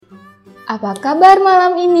Apa kabar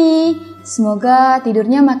malam ini? Semoga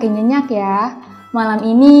tidurnya makin nyenyak ya. Malam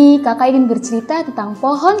ini kakak ingin bercerita tentang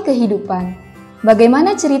pohon kehidupan.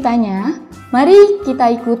 Bagaimana ceritanya? Mari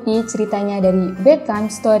kita ikuti ceritanya dari Bedtime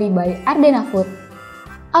Story by Ardena Food.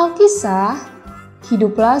 Alkisah,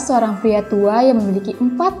 hiduplah seorang pria tua yang memiliki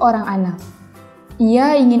 4 orang anak.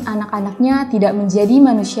 Ia ingin anak-anaknya tidak menjadi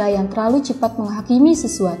manusia yang terlalu cepat menghakimi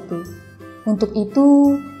sesuatu. Untuk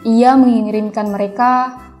itu, ia mengirimkan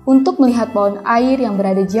mereka untuk melihat pohon air yang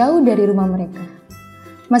berada jauh dari rumah mereka.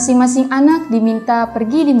 Masing-masing anak diminta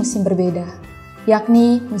pergi di musim berbeda,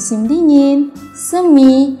 yakni musim dingin,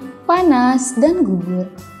 semi, panas, dan gugur.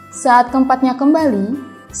 Saat keempatnya kembali,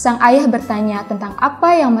 sang ayah bertanya tentang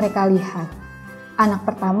apa yang mereka lihat. Anak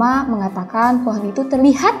pertama mengatakan pohon itu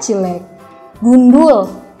terlihat jelek, gundul,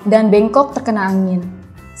 dan bengkok terkena angin.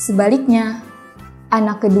 Sebaliknya,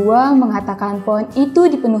 anak kedua mengatakan pohon itu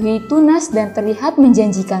dipenuhi tunas dan terlihat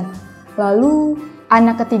menjanjikan. Lalu,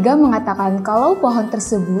 anak ketiga mengatakan kalau pohon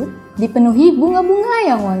tersebut dipenuhi bunga-bunga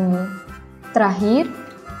yang wangi. Terakhir,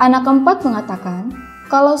 anak keempat mengatakan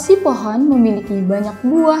kalau si pohon memiliki banyak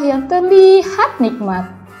buah yang terlihat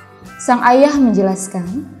nikmat. Sang ayah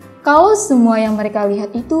menjelaskan kalau semua yang mereka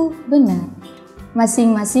lihat itu benar.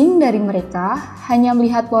 Masing-masing dari mereka hanya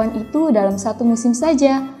melihat pohon itu dalam satu musim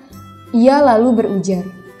saja. Ia lalu berujar,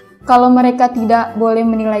 kalau mereka tidak boleh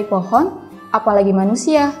menilai pohon, apalagi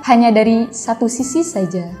manusia, hanya dari satu sisi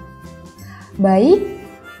saja. Baik,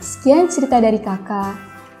 sekian cerita dari kakak.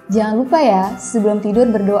 Jangan lupa ya, sebelum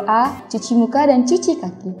tidur berdoa, cuci muka dan cuci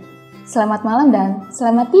kaki. Selamat malam dan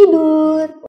selamat tidur.